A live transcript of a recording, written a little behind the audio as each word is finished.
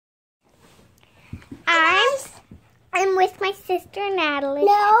sister Natalie.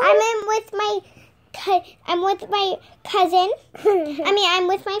 No. I'm with my cousin. I'm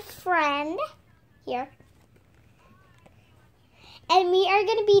with my friend here. And we are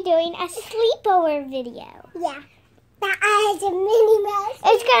going to be doing a sleepover video. Yeah. That is a Minnie Mouse.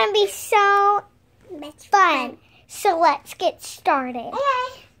 It's going to be so much fun. So let's get started.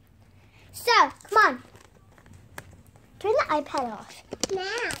 Okay. So, come on. Turn the iPad off.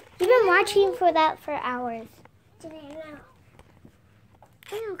 Now. You've been watching for that for hours. Now.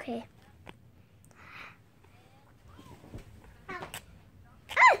 Okay.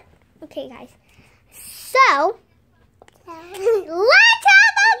 Okay, guys. So, let's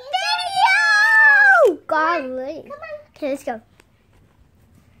have a video! Golly. Come on. Okay, let's go.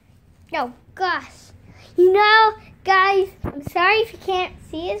 No, gosh. You know, guys, I'm sorry if you can't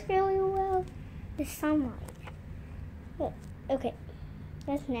see us really well. The sunlight. Okay.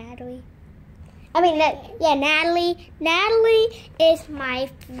 That's Natalie. Natalie. Natalie is my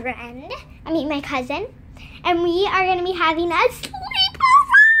friend. My cousin. And we are going to be having a sleepover.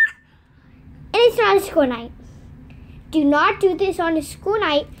 And it's not a school night. Do not do this on a school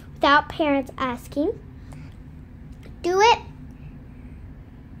night without parents asking. Do it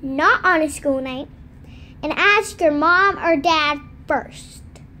not on a school night. And ask your mom or dad first.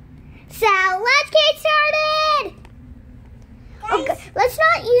 So, let's get started. Okay, let's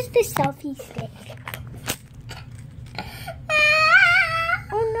not use the selfie stick.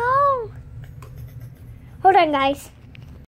 Oh no. Hold on, guys.